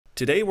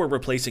Today we're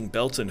replacing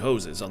belts and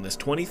hoses on this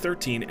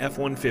 2013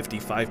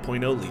 F150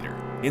 5.0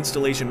 liter.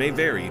 Installation may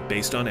vary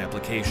based on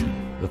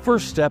application. The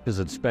first step is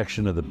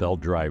inspection of the belt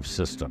drive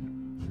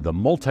system. The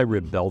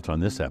multi-rib belt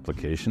on this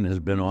application has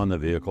been on the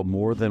vehicle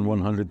more than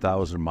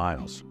 100,000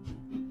 miles.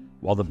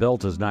 While the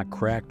belt is not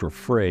cracked or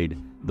frayed,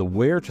 the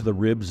wear to the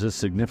ribs is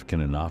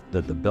significant enough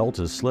that the belt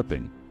is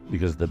slipping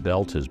because the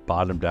belt is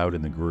bottomed out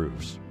in the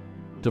grooves.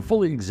 To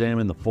fully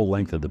examine the full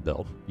length of the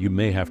belt, you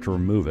may have to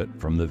remove it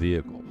from the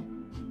vehicle.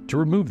 To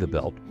remove the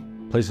belt,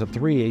 place a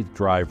 3/8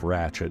 drive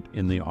ratchet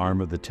in the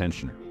arm of the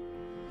tensioner.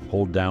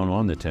 Hold down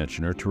on the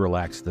tensioner to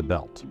relax the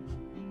belt.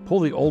 Pull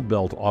the old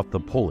belt off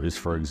the pulleys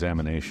for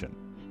examination.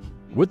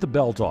 With the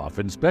belt off,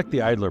 inspect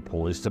the idler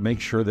pulleys to make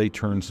sure they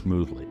turn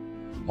smoothly.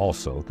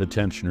 Also, the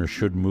tensioner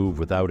should move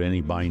without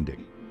any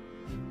binding.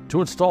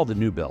 To install the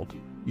new belt,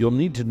 you'll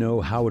need to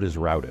know how it is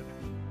routed.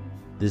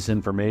 This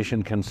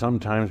information can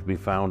sometimes be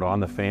found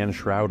on the fan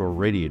shroud or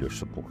radiator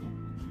support.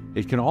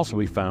 It can also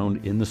be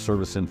found in the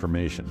service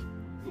information.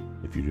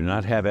 If you do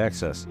not have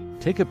access,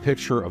 take a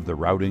picture of the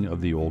routing of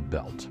the old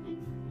belt.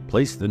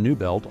 Place the new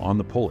belt on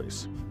the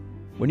pulleys.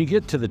 When you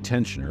get to the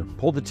tensioner,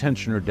 pull the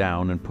tensioner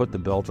down and put the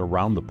belt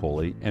around the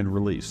pulley and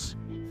release.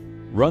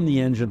 Run the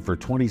engine for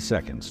 20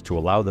 seconds to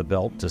allow the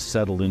belt to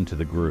settle into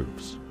the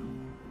grooves.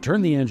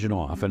 Turn the engine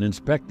off and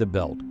inspect the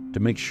belt to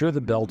make sure the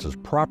belt is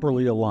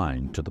properly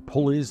aligned to the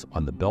pulleys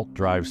on the belt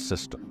drive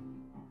system.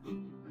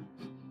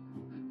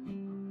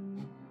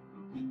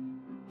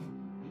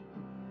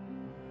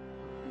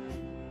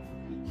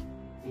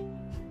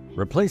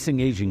 Replacing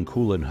aging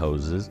coolant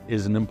hoses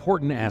is an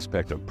important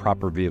aspect of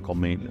proper vehicle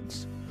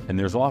maintenance, and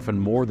there's often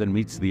more than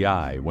meets the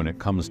eye when it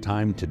comes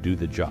time to do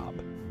the job.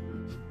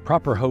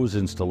 Proper hose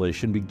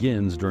installation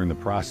begins during the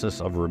process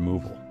of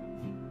removal.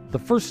 The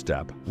first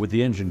step, with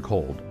the engine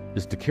cold,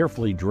 is to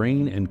carefully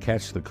drain and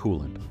catch the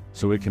coolant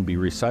so it can be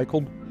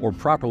recycled or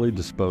properly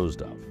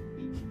disposed of.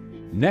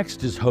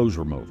 Next is hose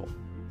removal.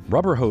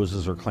 Rubber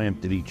hoses are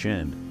clamped at each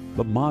end,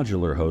 but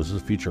modular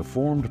hoses feature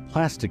formed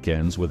plastic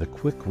ends with a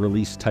quick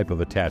release type of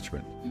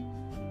attachment.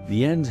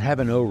 The ends have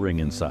an O-ring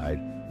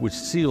inside, which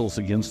seals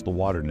against the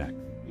water neck.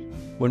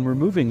 When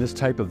removing this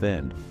type of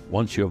end,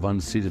 once you have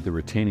unseated the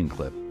retaining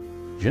clip,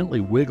 gently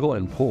wiggle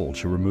and pull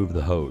to remove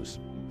the hose.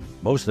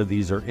 Most of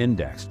these are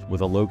indexed with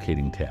a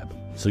locating tab,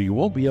 so you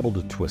won't be able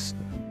to twist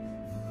them.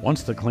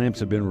 Once the clamps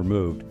have been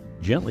removed,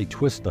 gently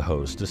twist the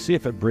hose to see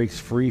if it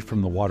breaks free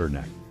from the water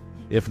neck.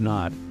 If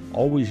not,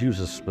 always use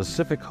a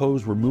specific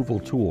hose removal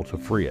tool to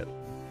free it.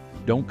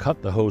 Don't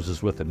cut the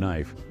hoses with a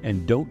knife,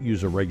 and don't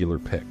use a regular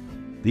pick.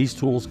 These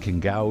tools can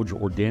gouge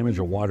or damage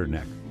a water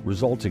neck,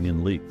 resulting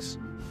in leaks.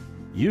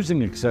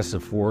 Using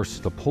excessive force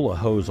to pull a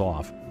hose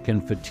off can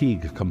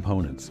fatigue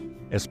components,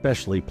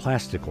 especially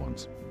plastic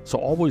ones, so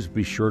always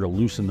be sure to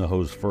loosen the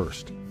hose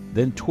first,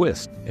 then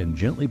twist and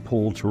gently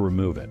pull to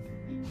remove it.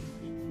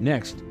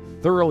 Next,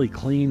 thoroughly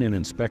clean and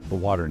inspect the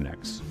water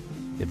necks.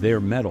 If they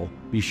are metal,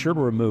 be sure to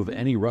remove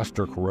any rust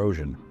or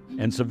corrosion,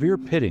 and severe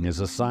pitting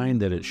is a sign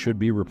that it should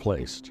be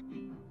replaced.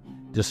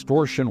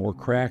 Distortion or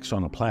cracks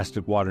on a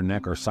plastic water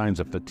neck are signs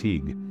of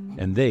fatigue,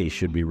 and they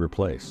should be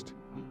replaced.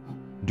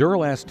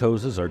 Duralast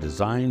hoses are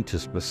designed to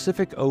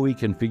specific OE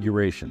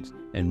configurations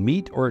and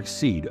meet or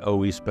exceed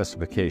OE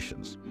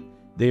specifications.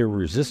 They are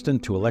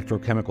resistant to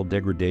electrochemical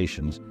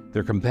degradations,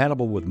 they're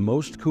compatible with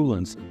most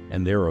coolants,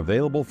 and they're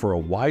available for a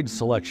wide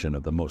selection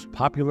of the most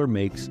popular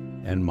makes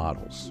and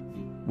models.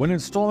 When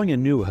installing a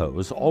new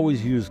hose,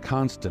 always use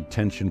constant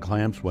tension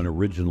clamps when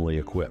originally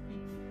equipped.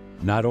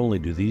 Not only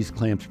do these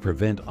clamps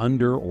prevent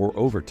under or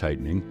over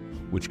tightening,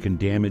 which can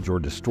damage or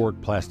distort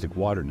plastic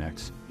water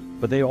necks,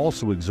 but they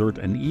also exert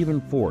an even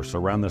force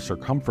around the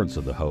circumference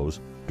of the hose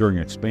during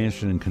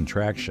expansion and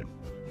contraction,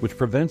 which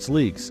prevents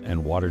leaks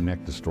and water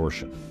neck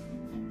distortion.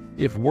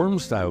 If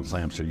worm-style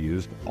clamps are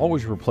used,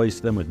 always replace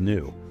them with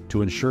new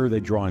to ensure they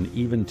draw an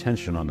even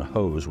tension on the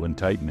hose when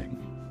tightening.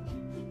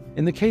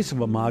 In the case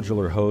of a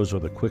modular hose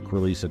with a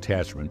quick-release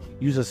attachment,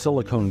 use a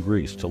silicone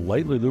grease to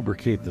lightly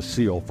lubricate the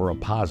seal for a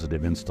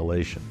positive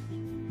installation.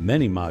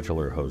 Many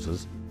modular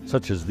hoses,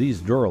 such as these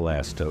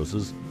Duralast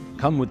hoses,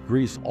 come with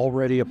grease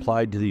already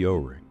applied to the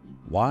O-ring.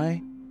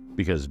 Why?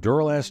 Because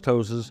Duralast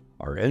hoses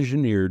are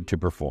engineered to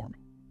perform.